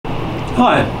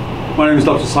Hi, my name is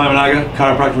Dr. Simon Agger,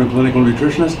 chiropractor and clinical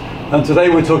nutritionist, and today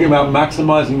we're talking about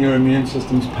maximizing your immune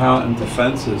system's power and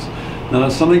defenses. Now,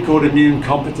 there's something called immune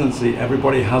competency.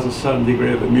 Everybody has a certain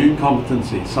degree of immune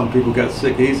competency. Some people get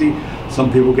sick easy,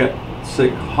 some people get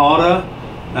sick harder,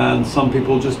 and some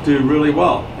people just do really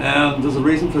well. And there's a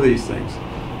reason for these things.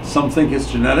 Some think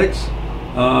it's genetics,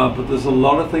 but there's a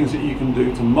lot of things that you can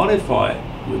do to modify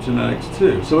your genetics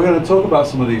too. So we're going to talk about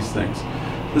some of these things.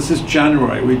 This is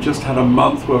January. We've just had a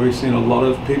month where we've seen a lot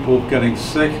of people getting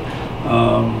sick.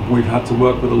 We've had to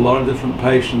work with a lot of different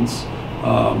patients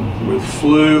with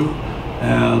flu,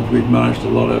 and we've managed a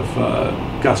lot of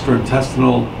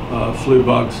gastrointestinal flu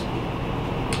bugs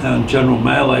and general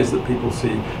malaise that people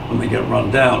see when they get run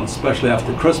down, especially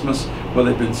after Christmas, where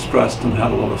they've been stressed and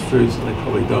had a lot of foods that they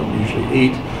probably don't usually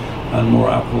eat, and more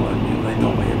alcohol than they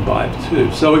normally imbibe too.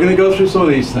 So we're going to go through some of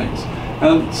these things.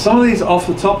 And some of these off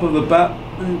the top of the bat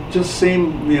just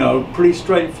seem, pretty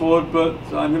straightforward, but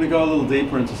I'm going to go a little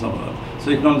deeper into some of them so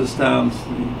you can understand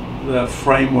the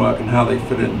framework and how they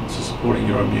fit into supporting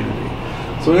your immunity.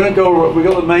 So we're going to go, we've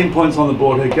got the main points on the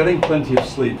board here. Getting plenty of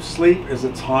sleep. Sleep is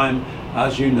a time,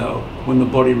 as you know, when the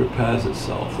body repairs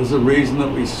itself. There's a reason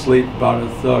that we sleep about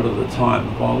 1/3 of the time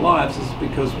of our lives is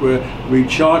because we're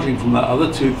recharging from that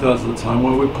other 2/3 of the time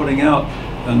where we're putting out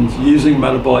and using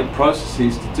metabolic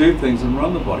processes to do things and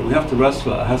run the body. We have to rest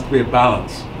for that. It has to be a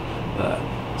balance there.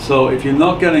 So if you're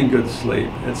not getting good sleep,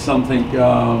 it's something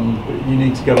you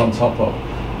need to get on top of.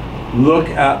 Look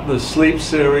at the sleep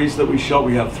series that we shot.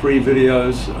 We have 3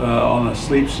 videos on a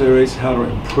sleep series, how to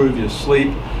improve your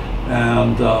sleep.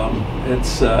 And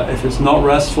if it's not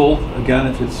restful, again,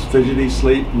 if it's fidgety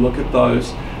sleep, look at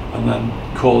those and then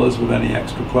call us with any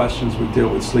extra questions. We deal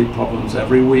with sleep problems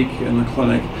every week in the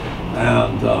clinic,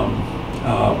 and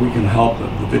we can help them.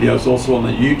 The video is also on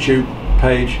the YouTube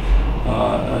page,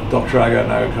 Dr. Agger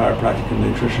and Agger Chiropractic and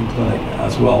Nutrition Clinic,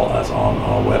 as well as on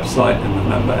our website in the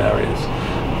member areas.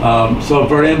 So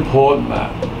very important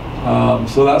that.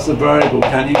 So that's the variable.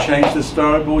 Can you change this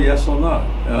variable, yes or no?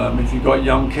 If you've got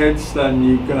young kids, then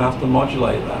you're going to have to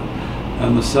modulate that.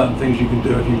 And there's certain things you can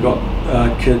do if you've got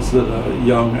kids that are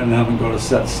young and haven't got a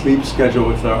set sleep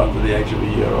schedule if they're under the age of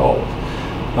 1 year old.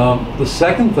 The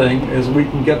second thing is we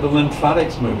can get the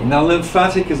lymphatics moving. Now,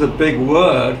 lymphatic is a big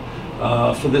word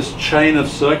for this chain of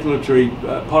circulatory,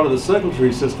 part of the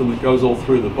circulatory system that goes all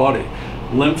through the body.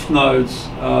 Lymph nodes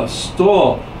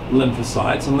store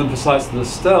lymphocytes, and lymphocytes are the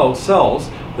cells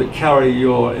that carry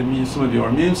some of your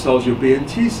immune cells, your B and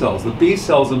T cells. The B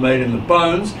cells are made in the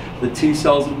bones, the T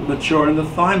cells mature in the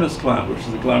thymus gland, which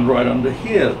is the gland right under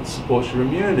here that supports your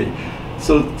immunity.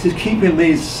 So to keeping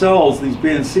these cells, these B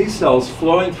and C cells,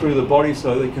 flowing through the body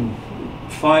so they can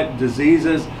fight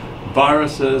diseases,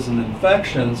 viruses and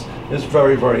infections is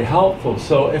very, very helpful.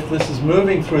 So if this is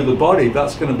moving through the body,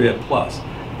 that's going to be a plus.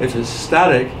 If it's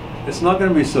static, it's not going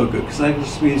to be so good because they're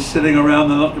just be sitting around,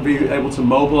 they're not going to be able to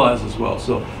mobilize as well.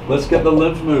 So let's get the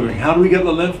lymph moving. How do we get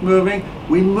the lymph moving?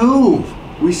 We move,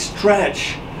 we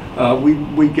stretch,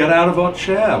 we get out of our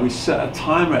chair, we set a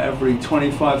timer every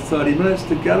 25-30 minutes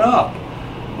to get up,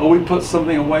 or we put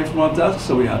something away from our desk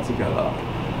so we had to get up,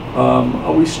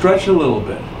 or we stretch a little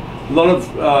bit. A lot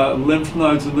of lymph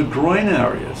nodes in the groin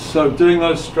areas, so doing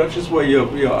those stretches where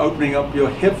you're opening up your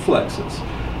hip flexors,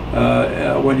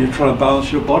 when you're trying to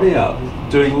balance your body out,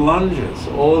 doing lunges,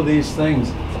 all of these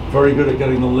things, very good at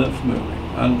getting the lymph moving.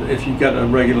 And if you get a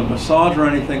regular massage or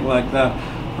anything like that,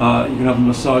 you can have a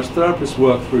massage therapist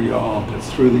work through your armpits,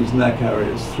 through these neck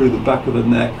areas, through the back of the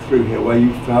neck, through here where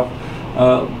you have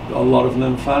a lot of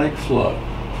lymphatic flow.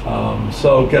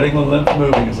 So getting the lymph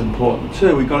moving is important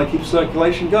too. We've got to keep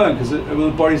circulation going because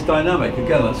the body's dynamic.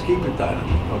 Again, let's keep it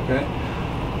dynamic, okay?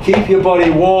 Keep your body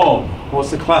warm. What's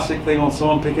the classic thing on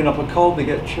someone picking up a cold? They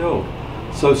get chilled.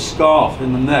 So scarf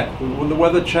in the neck. When the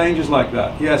weather changes like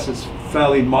that, yes, it's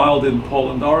fairly mild in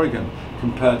Portland, Oregon,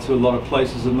 compared to a lot of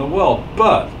places in the world,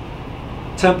 but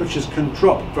temperatures can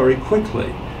drop very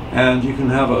quickly, and you can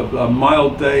have a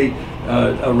mild day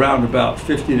around about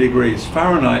 50 degrees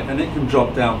Fahrenheit, and it can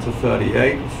drop down to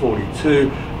 38, 42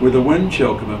 with a wind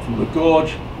chill coming from the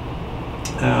gorge,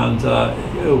 and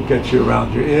it'll get you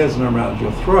around your ears and around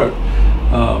your throat.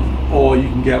 Or you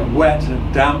can get wet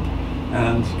and damp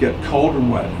and get cold and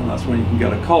wet, and that's when you can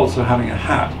get a cold. So having a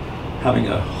hat, having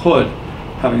a hood,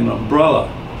 having an umbrella,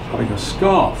 having a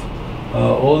scarf,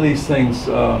 all these things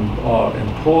are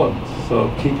important.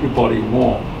 So keep your body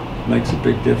warm, makes a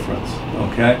big difference,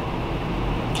 okay?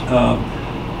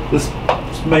 This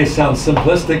may sound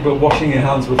simplistic, but washing your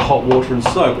hands with hot water and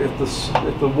soap.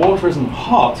 If the water isn't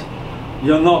hot,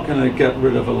 you're not going to get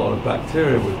rid of a lot of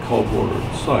bacteria with cold water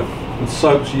and soap. And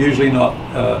soap's usually not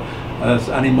as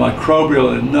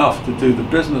antimicrobial enough to do the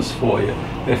business for you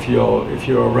if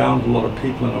you're around a lot of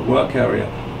people in a work area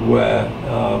where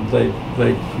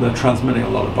they're transmitting a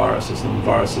lot of viruses, and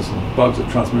bugs are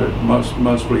transmitted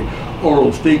mostly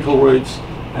oral fecal routes,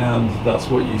 and that's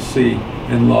what you see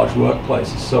in large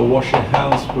workplaces. So wash your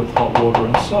hands with hot water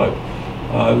and soap.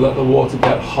 Let the water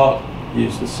get hot,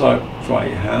 use the soap, dry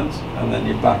your hands, and then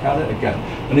you're back at it again.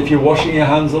 And if you're washing your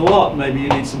hands a lot, maybe you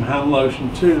need some hand lotion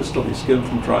too to stop your skin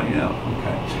from drying out.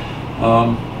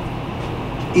 Okay.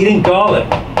 Eating garlic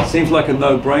seems like a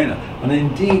no-brainer, and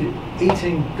indeed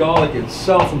eating garlic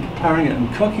itself and preparing it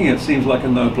and cooking it seems like a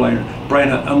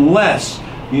no-brainer unless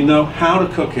you know how to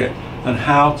cook it and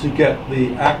how to get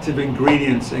the active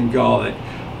ingredients in garlic,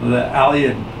 the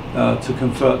alliin, to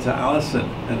convert to allicin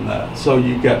in there, so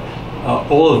you get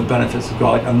all of the benefits of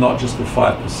garlic and not just the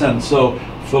 5%. So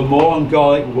for more on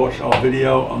garlic, watch our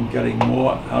video on getting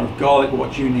more out of garlic,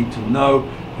 what you need to know.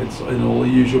 It's in all the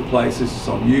usual places. It's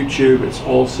on YouTube. It's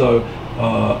also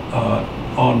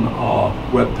on our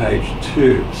webpage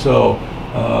too. So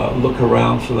look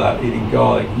around for that, eating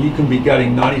garlic. You can be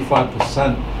getting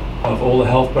 95% of all the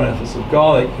health benefits of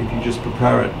garlic if you just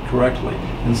prepare it correctly,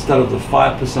 instead of the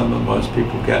 5% that most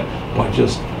people get by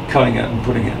just cutting it and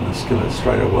putting it in the skillet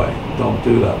straight away. Don't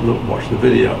do that. Look, watch the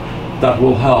video. That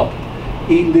will help.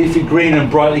 Eat leafy green and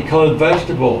brightly colored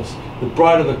vegetables. The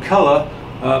brighter the color,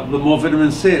 the more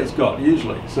vitamin C it's got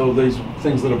usually. So these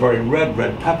things that are very red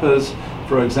peppers,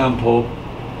 for example,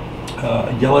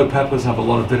 yellow peppers have a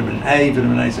lot of vitamin A.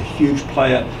 Vitamin A is a huge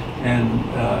player in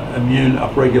immune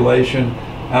upregulation.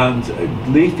 And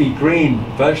leafy green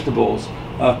vegetables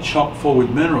are chock full with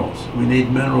minerals. We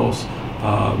need minerals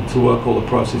to work all the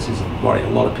processes of the body. A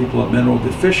lot of people are mineral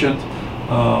deficient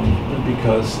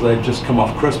because they've just come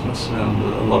off Christmas, and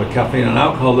a lot of caffeine and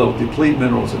alcohol, they'll deplete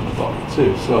minerals in the body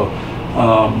too. So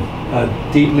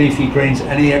deep leafy greens,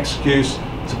 any excuse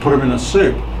to put them in a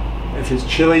soup. If it's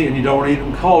chilly and you don't want to eat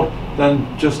them cold, then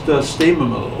just steam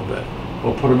them a little bit,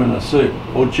 or put them in a soup,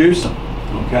 or juice them.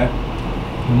 Okay,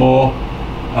 more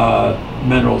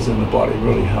minerals in the body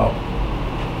really help.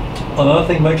 Another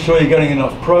thing, make sure you're getting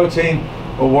enough protein.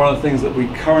 Or one of the things that we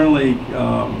currently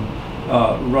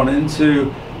run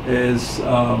into is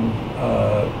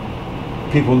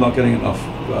people not getting enough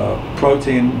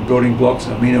protein, building blocks,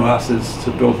 amino acids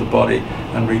to build the body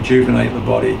and rejuvenate the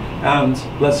body. And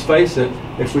let's face it,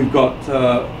 if we've got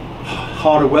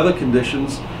harder weather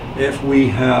conditions, if we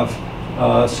have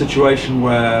a situation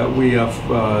where we have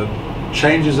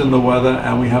changes in the weather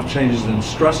and we have changes in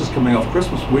stresses coming off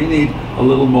Christmas, we need a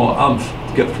little more oomph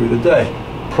to get through the day.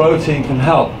 Protein can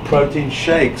help. Protein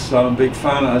shakes. I'm a big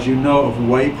fan, as you know, of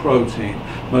whey protein.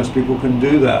 Most people can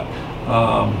do that.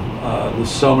 There's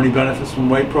so many benefits from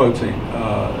whey protein.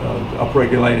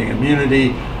 Upregulating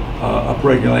immunity,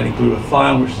 upregulating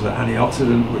glutathione, which is an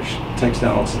antioxidant which takes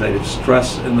down oxidative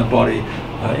stress in the body,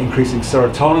 increasing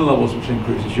serotonin levels, which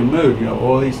increases your mood. You know,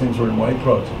 all these things are in whey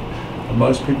protein. And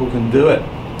most people can do it.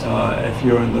 If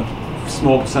you're in the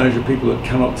small percentage of people that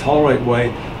cannot tolerate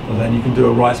whey, well, then you can do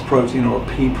a rice protein or a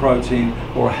pea protein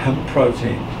or a hemp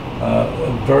protein.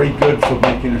 Very good for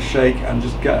making a shake and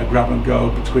just get a grab and go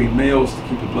between meals to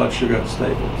keep the blood sugar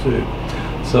stable too.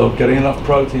 So getting enough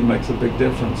protein makes a big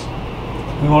difference.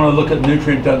 We want to look at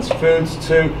nutrient dense foods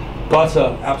too.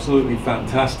 Butter, absolutely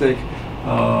fantastic.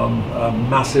 A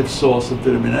massive source of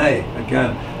vitamin A.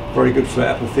 Again, very good for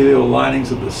epithelial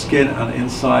linings of the skin and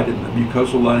inside in the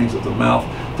mucosal linings of the mouth,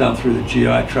 down through the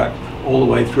GI tract, all the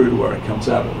way through to where it comes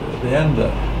out at the end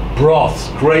there. Broths,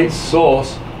 great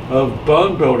source of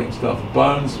bone building stuff.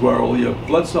 Bones, where all your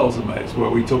blood cells are made, where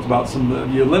we talked about some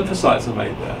of your lymphocytes are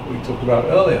made there. We talked about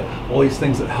earlier, all these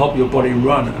things that help your body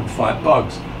run and fight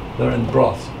bugs. They're in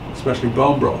broths, especially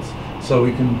bone broths.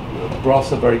 So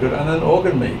broths are very good. And then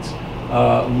organ meats.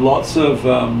 Lots of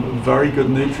very good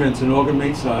nutrients in organ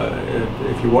meats.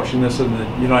 If you're watching this in the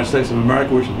United States of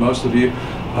America, which is most of you,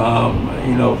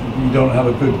 you know, you don't have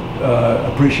a good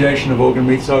appreciation of organ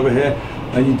meats over here,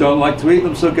 and you don't like to eat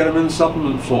them, so get them in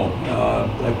supplement form.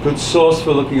 A good source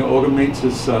for looking at organ meats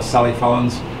is Sally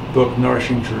Fallon's book,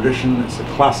 Nourishing Tradition. It's a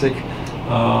classic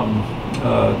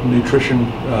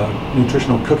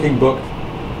nutritional cooking book.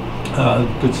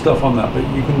 Good stuff on that. But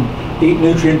you can eat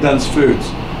nutrient-dense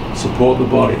foods, support the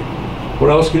body. What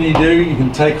else can you do? You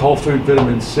can take whole food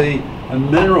vitamin C and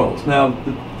minerals. Now,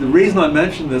 the reason I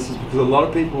mention this is because a lot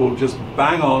of people will just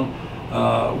bang on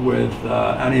with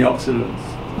antioxidants,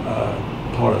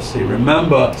 policy.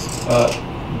 Remember,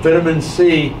 vitamin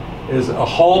C is a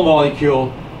whole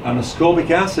molecule, and ascorbic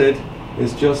acid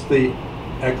is just the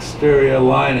exterior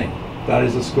lining. That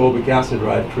is ascorbic acid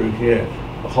right through here.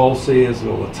 the whole C's,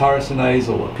 all the tyrosinase,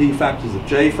 all the P factors, the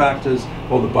J factors,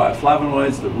 all the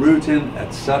bioflavonoids, the rutin,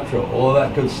 etc. All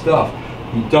that good stuff.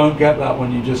 You don't get that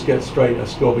when you just get straight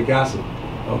ascorbic acid.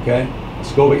 Okay?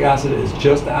 Ascorbic acid is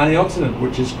just antioxidant,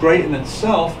 which is great in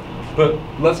itself, but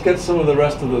let's get some of the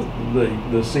rest of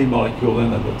the C molecule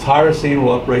in there. The tyrosine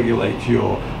will upregulate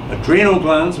your adrenal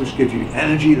glands, which give you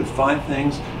energy to fight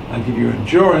things and give you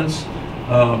endurance.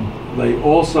 They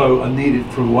also are needed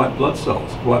for white blood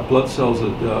cells. White blood cells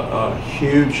are a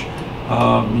huge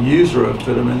user of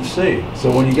vitamin C.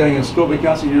 So when you're getting ascorbic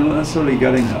acid, you're not necessarily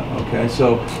getting that. Okay,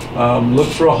 so look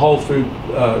for a whole food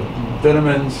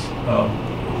vitamins,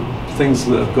 things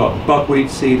that have got buckwheat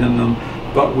seed in them,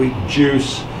 buckwheat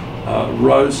juice,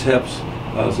 rose hips.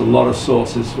 There's a lot of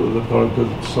sources that have got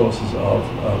good sources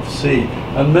of C.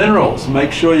 And minerals,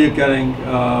 make sure you're getting,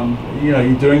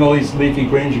 you're doing all these leafy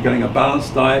greens, you're getting a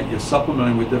balanced diet, you're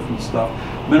supplementing with different stuff.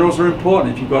 Minerals are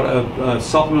important. If you've got a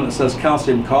supplement that says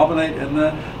calcium carbonate in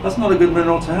there, that's not a good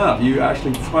mineral to have. You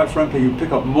actually, quite frankly, you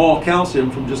pick up more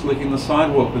calcium from just licking the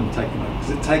sidewalk than taking it,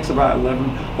 because it takes about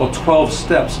 11 or 12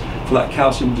 steps for that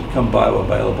calcium to become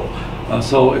bioavailable.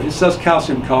 So if it says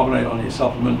calcium carbonate on your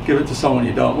supplement, give it to someone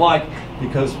you don't like,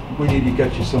 because we need to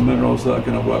get you some minerals that are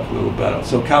going to work a little better.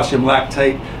 So calcium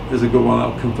lactate is a good one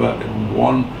that will convert in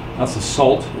one. That's a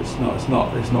salt. It's not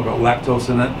got lactose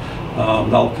in it.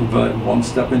 That'll convert in one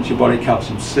step into your body.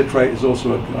 Calcium citrate is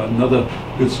also another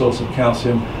good source of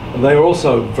calcium. And they are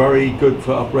also very good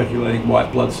for upregulating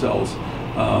white blood cells.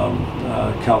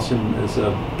 Calcium is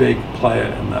a big player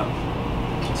in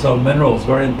that. So minerals,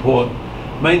 very important.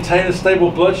 Maintain a stable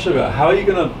blood sugar. How are you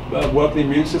going to work the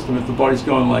immune system if the body's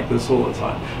going like this all the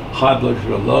time? High blood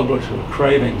sugar, low blood sugar,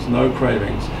 cravings, no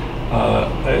cravings.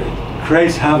 It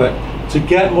creates havoc. To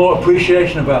get more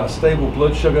appreciation about a stable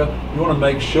blood sugar, you want to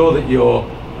make sure that you're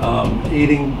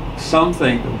eating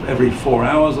something every 4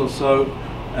 hours or so,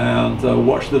 and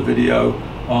watch the video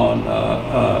on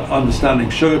understanding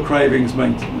sugar cravings,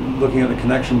 looking at the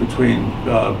connection between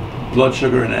blood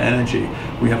sugar and energy.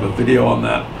 We have a video on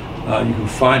that. You can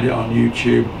find it on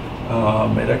YouTube.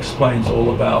 It explains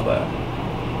all about that.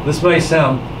 This may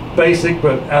sound basic,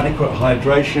 but adequate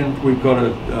hydration. We've got to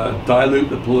dilute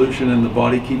the pollution in the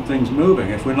body, keep things moving.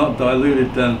 If we're not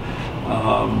diluted, then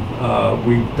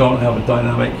we don't have a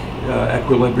dynamic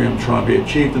equilibrium trying to be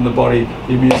achieved in the body.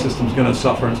 The immune system's going to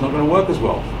suffer and it's not going to work as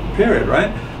well, period,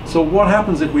 right? So what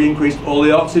happens if we increase all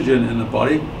the oxygen in the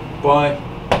body by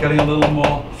getting a little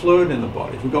more fluid in the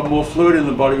body? If we've got more fluid in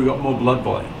the body, we've got more blood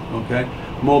volume, okay?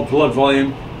 More blood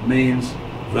volume means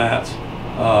that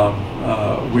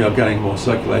we are getting more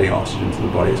circulating oxygen to the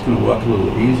body. It's going to work a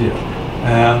little easier.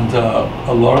 And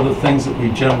a lot of the things that we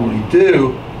generally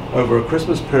do over a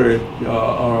Christmas period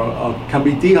can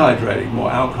be dehydrating.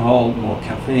 More alcohol, more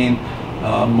caffeine,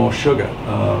 more sugar.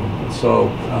 So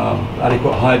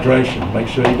adequate hydration, make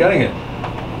sure you're getting it.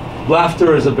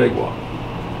 Laughter is a big one.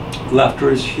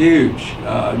 Laughter is huge.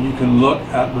 You can look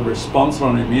at the response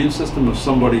on the immune system of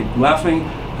somebody laughing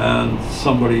and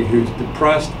somebody who's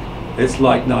depressed. It's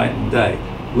like night and day.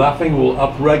 Laughing will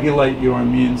upregulate your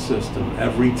immune system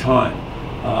every time.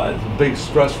 It's a big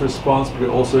stress response, but it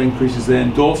also increases the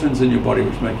endorphins in your body,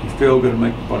 which make you feel good and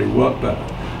make your body work better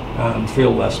and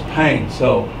feel less pain.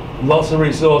 So lots of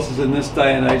resources in this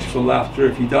day and age for laughter.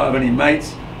 If you don't have any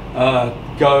mates,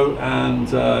 go and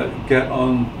get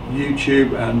on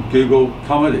YouTube and Google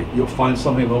comedy. You'll find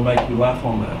something that will make you laugh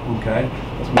on there, okay?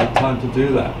 Let's make time to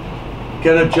do that.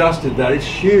 Get adjusted. That is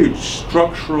huge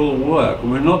structural work.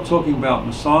 We're not talking about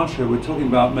massage here. We're talking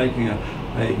about making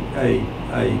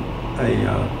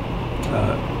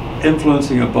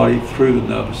influencing a body through the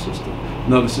nervous system. The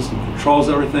nervous system controls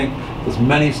everything. There's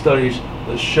many studies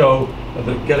that show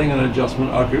that getting an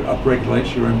adjustment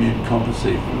upregulates your immune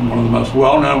competency. One of the most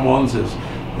well-known ones is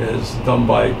done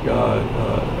by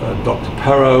Dr.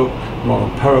 Perrow.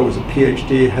 Ronald Perrow was a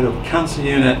PhD, head of cancer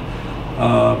unit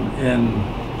in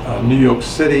New York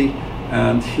City,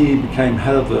 and he became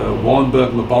head of the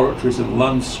Wallenberg laboratories in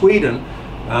Lund, Sweden,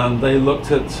 and they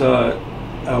looked at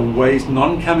ways,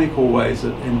 non-chemical ways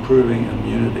of improving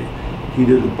immunity. He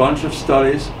did a bunch of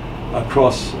studies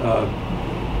across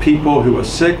people who were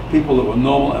sick, people that were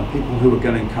normal, and people who were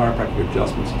getting chiropractic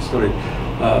adjustments. He studied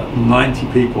 90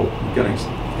 people getting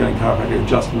chiropractic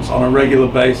adjustments on a regular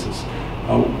basis,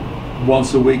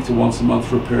 once a week to once a month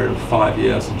for a period of 5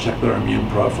 years, and check their immune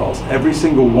profiles. Every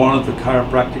single one of the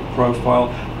chiropractic profile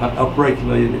had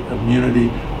upregulated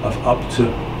immunity of up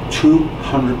to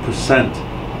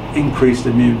 200% increased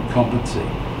immune competency.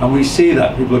 And we see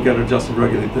that people who get adjusted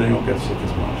regularly, they don't get sick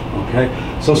as much,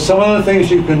 okay? So some of the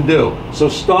things you can do. So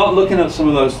start looking at some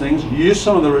of those things, use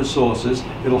some of the resources.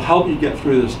 It'll help you get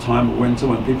through this time of winter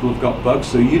when people have got bugs,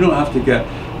 so you don't have to get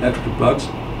extra bugs.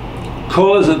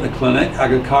 Call us at the clinic,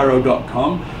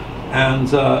 aggerchiro.com, and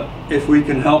if we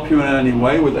can help you in any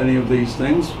way with any of these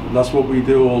things, that's what we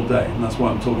do all day, and that's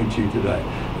why I'm talking to you today.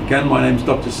 Again, my name is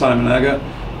Dr. Simon Agger,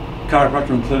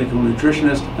 chiropractor and clinical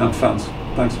nutritionist, and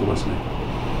thanks for listening.